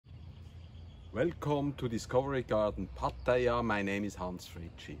Welcome to Discovery Garden Pattaya. My name is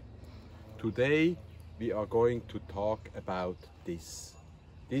Fritschi. Today we are going to talk about this.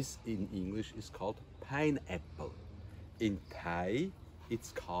 This in English is called pineapple. In Thai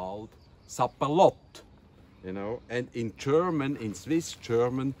it's called Saperlot, you know, and in German, in Swiss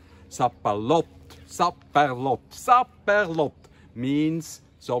German, Saperlot. Saperlot means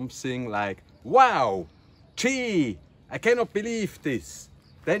something like, wow, gee, I cannot believe this.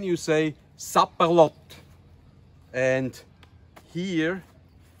 Then you say Saperlot. And here,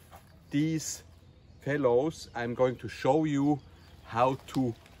 these fellows, I'm going to show you how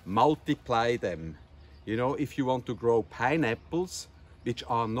to multiply them. You know, if you want to grow pineapples, which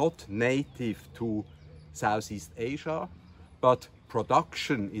are not native to Southeast Asia, but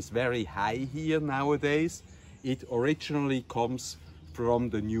production is very high here nowadays. It originally comes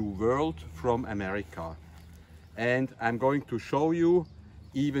from the New World, from America. And I'm going to show you,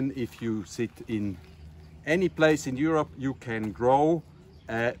 even if you sit in any place in Europe, you can grow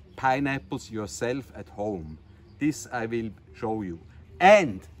pineapples yourself at home. This I will show you.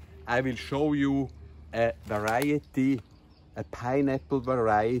 And I will show you a variety, a pineapple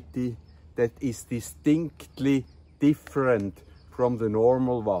variety that is distinctly different from the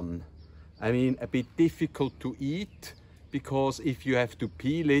normal one. I mean, a bit difficult to eat, because if you have to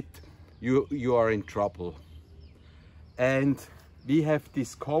peel it, you are in trouble. And we have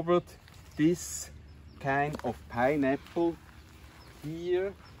discovered this kind of pineapple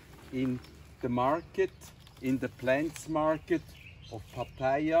here in the market, in the plants market of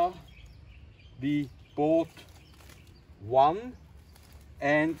Pattaya. We bought one,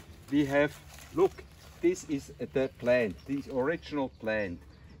 and we have, look, this is the plant, this original plant.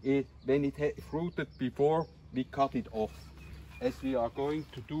 When it had fruited before, we cut it off, as we are going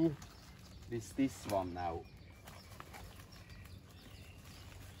to do with this one now.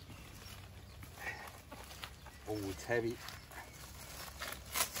 Oh, it's heavy.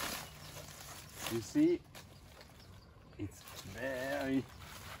 You see, it's very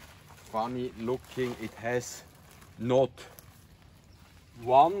funny looking. It has not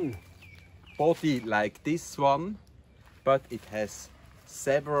one body like this one, but it has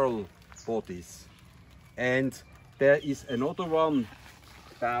several bodies. And there is another one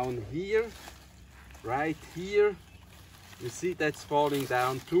down here, right here. You see, that's falling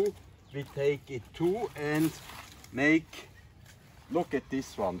down too. We take it too and make, look at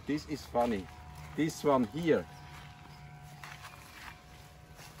this one. This is funny. This one here,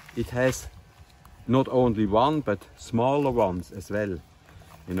 it has not only one, but smaller ones as well,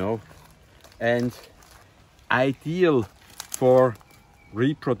 you know, and ideal for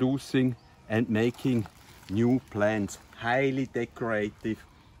reproducing and making new plants, highly decorative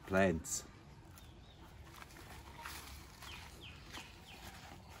plants.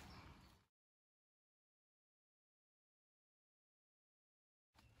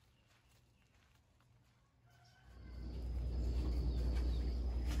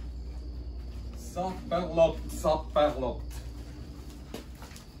 Saperlot, Saperlot.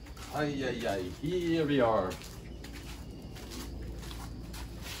 Ay, ay, ay, here we are.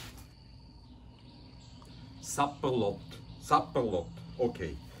 Saperlot, Saperlot.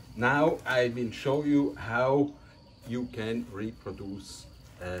 Okay, now I will show you how you can reproduce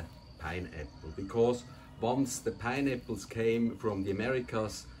a pineapple. Because once the pineapples came from the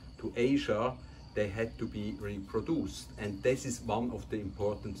Americas to Asia, they had to be reproduced. And this is one of the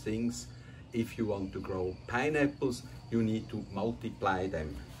important things. If you want to grow pineapples, you need to multiply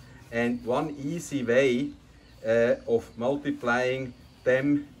them. And one easy way of multiplying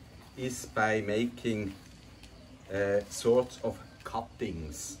them is by making sorts of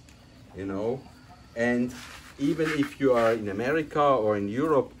cuttings, you know. And even if you are in America or in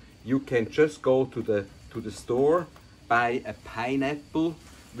Europe, you can just go to the store, buy a pineapple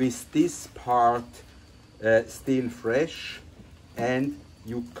with this part still fresh, and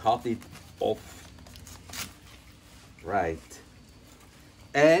you cut it off, right,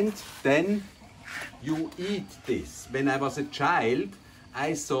 and then you eat this. When I was a child,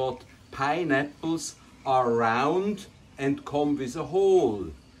 I thought pineapples are round and come with a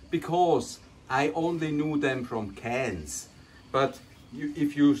hole, because I only knew them from cans. But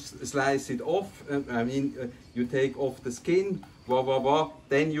if you slice it off, you take off the skin,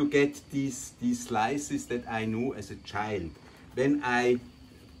 then you get these slices that I knew as a child. When I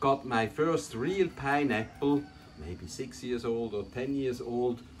got my first real pineapple, maybe 6 years old or 10 years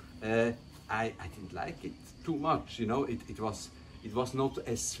old, I didn't like it too much, you know. It was not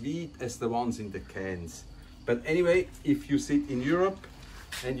as sweet as the ones in the cans. But anyway, if you sit in Europe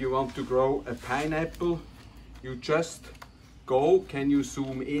and you want to grow a pineapple, you just go, can you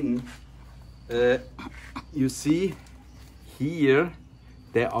zoom in? you see here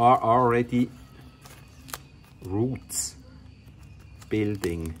there are already roots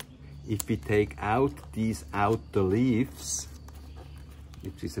building. If we take out these outer leaves,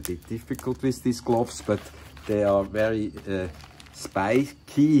 which is a bit difficult with these gloves, but they are very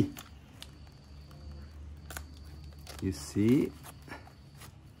spiky. You see,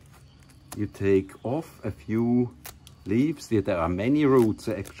 you take off a few leaves. There are many roots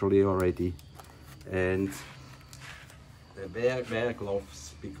actually already, and wear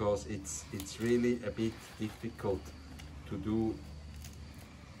gloves because it's really a bit difficult to do.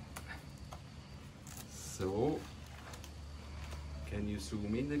 So, can you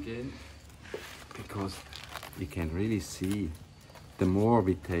zoom in again? Because you can really see, the more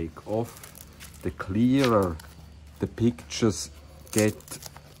we take off, the clearer the pictures get.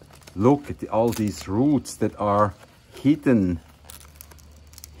 Look at all these roots that are hidden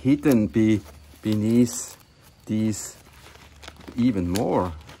beneath these. Even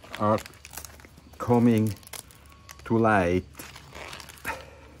more are coming to light.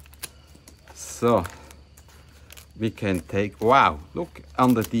 So we can take, wow, look,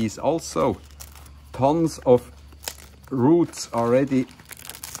 under these also tons of roots already.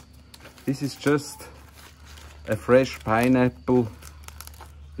 This is just a fresh pineapple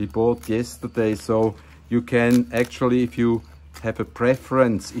we bought yesterday. So you can actually, if you have a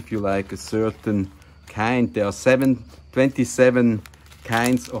preference, if you like a certain kind, there are 27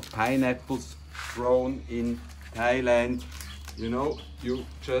 kinds of pineapples grown in Thailand. You know, you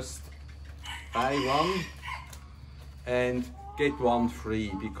just buy one and get one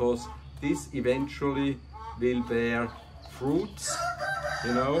free, because this eventually will bear fruits,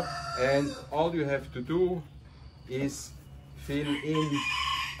 you know, and all you have to do is fill in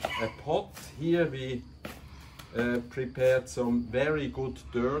a pot. Here we prepared some very good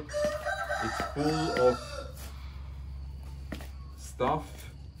dirt. It's full of stuff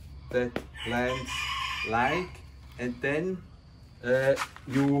that plants like, and then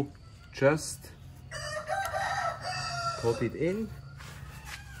you just put it in,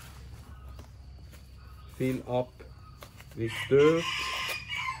 fill up with dirt,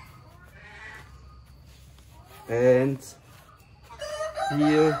 and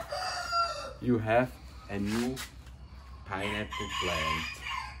here you have a new pineapple plant.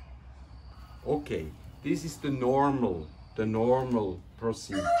 Okay, this is the normal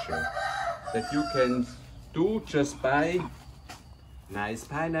procedure that you can do. Just buy nice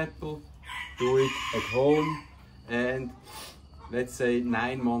pineapple, do it at home, and let's say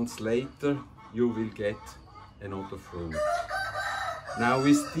 9 months later you will get another fruit. Now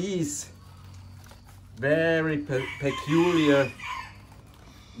with these very peculiar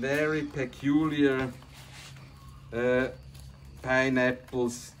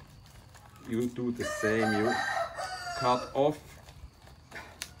pineapples, you do the same. You cut off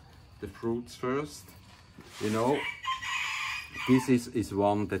the fruits first. You know, this is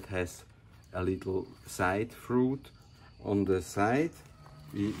one that has a little side fruit on the side.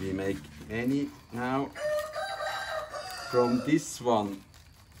 We make many now. From this one,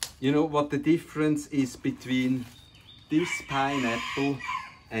 you know what the difference is between this pineapple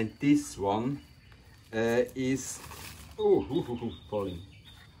and this one is, falling.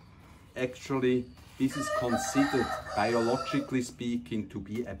 Actually, this is considered, biologically speaking, to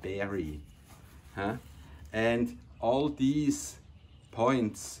be a berry. Huh? And all these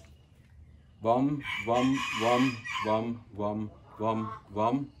points,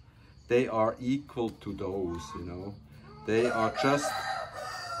 they are equal to those, you know. They are just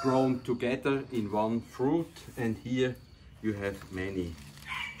grown together in one fruit, and here you have many.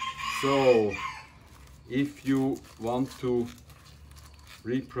 So if you want to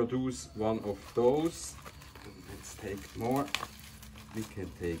reproduce one of those, let's take more. We can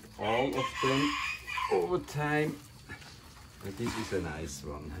take all of them over time. And this is a nice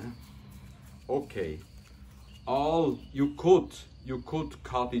one, huh? Okay, you could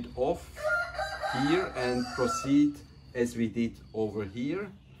cut it off here and proceed as we did over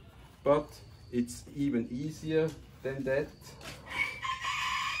here, but it's even easier than that.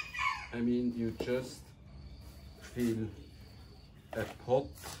 I mean, you just fill a pot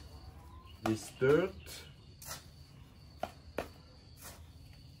with dirt,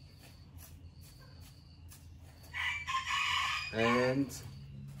 and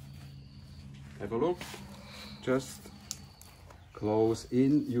have a look. Just close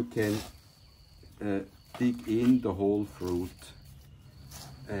in. You can dig in the whole fruit,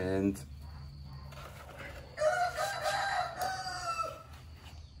 and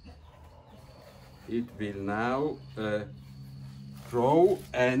it will now grow,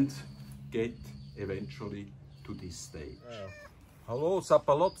 and get eventually to this stage. Hello,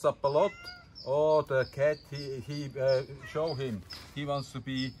 Saperlot, Saperlot. Oh, the cat, show him. He wants to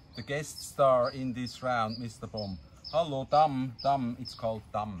be the guest star in this round, Mr. Bomb. Hello, Dam, Dam, it's called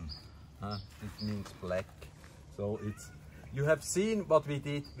Dam. It means black. So you have seen what we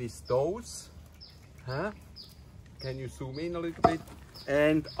did with those. Can you zoom in a little bit?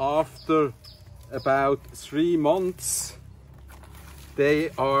 And after about 3 months, they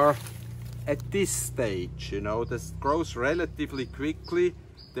are at this stage, you know, this grows relatively quickly.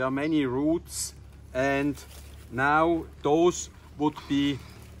 There are many roots, and now those would be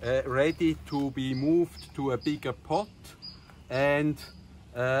ready to be moved to a bigger pot. And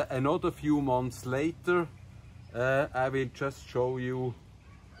another few months later, I will just show you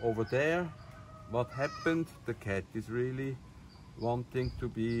over there what happened. The cat is really wanting to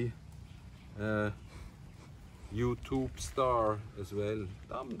be a YouTube star as well.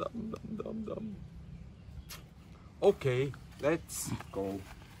 Dum dum dum dum dum. Okay, let's go.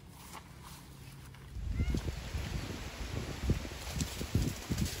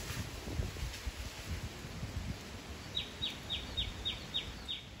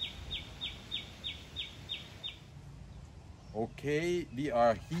 Okay, we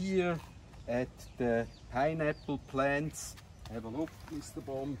are here at the pineapple plants. Have a look, Mr.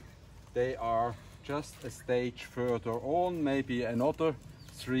 Bomb. They are just a stage further on, maybe another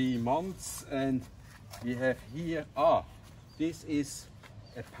 3 months, and we have here, this is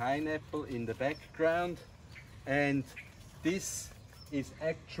a pineapple in the background, and this is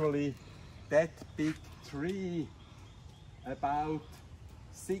actually that big tree about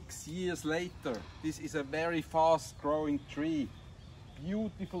 6 years later. This is a very fast growing tree,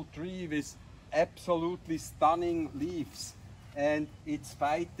 beautiful tree with absolutely stunning leaves, and it's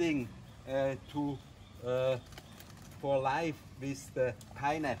fighting for life with the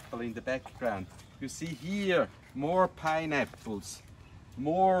pineapple in the background. You see here more pineapples,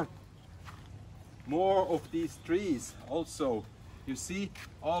 more of these trees also. You see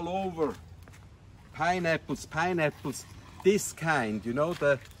all over pineapples, this kind, you know,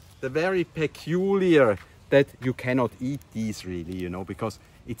 the very peculiar, that you cannot eat these really, you know, because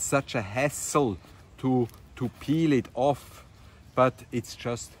it's such a hassle to peel it off, but it's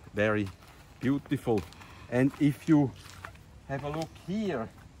just very beautiful. And if you have a look here,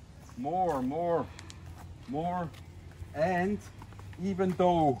 more, and even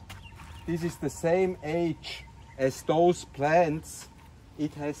though this is the same age as those plants,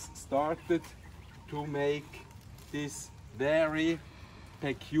 it has started to make this very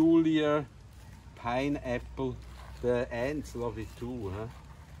peculiar pineapple. The ants love it too, huh?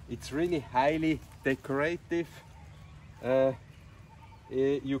 It's really highly decorative.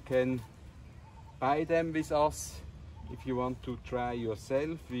 You can buy them with us if you want to try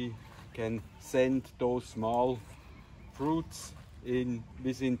yourself. We can send those small fruits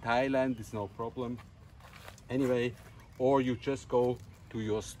within Thailand, it's no problem. Anyway, or you just go to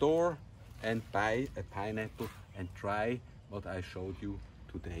your store and buy a pineapple and try what I showed you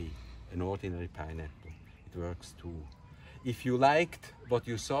today, an ordinary pineapple. It works too. If you liked what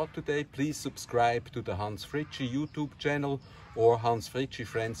you saw today, please subscribe to the Hans Fritschi YouTube channel or Hans Fritschi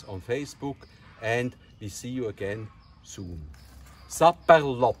Friends on Facebook, and we see you again soon.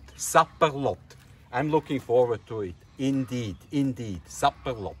 Saperlot, Saperlot. I'm looking forward to it. Indeed,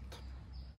 Saperlot.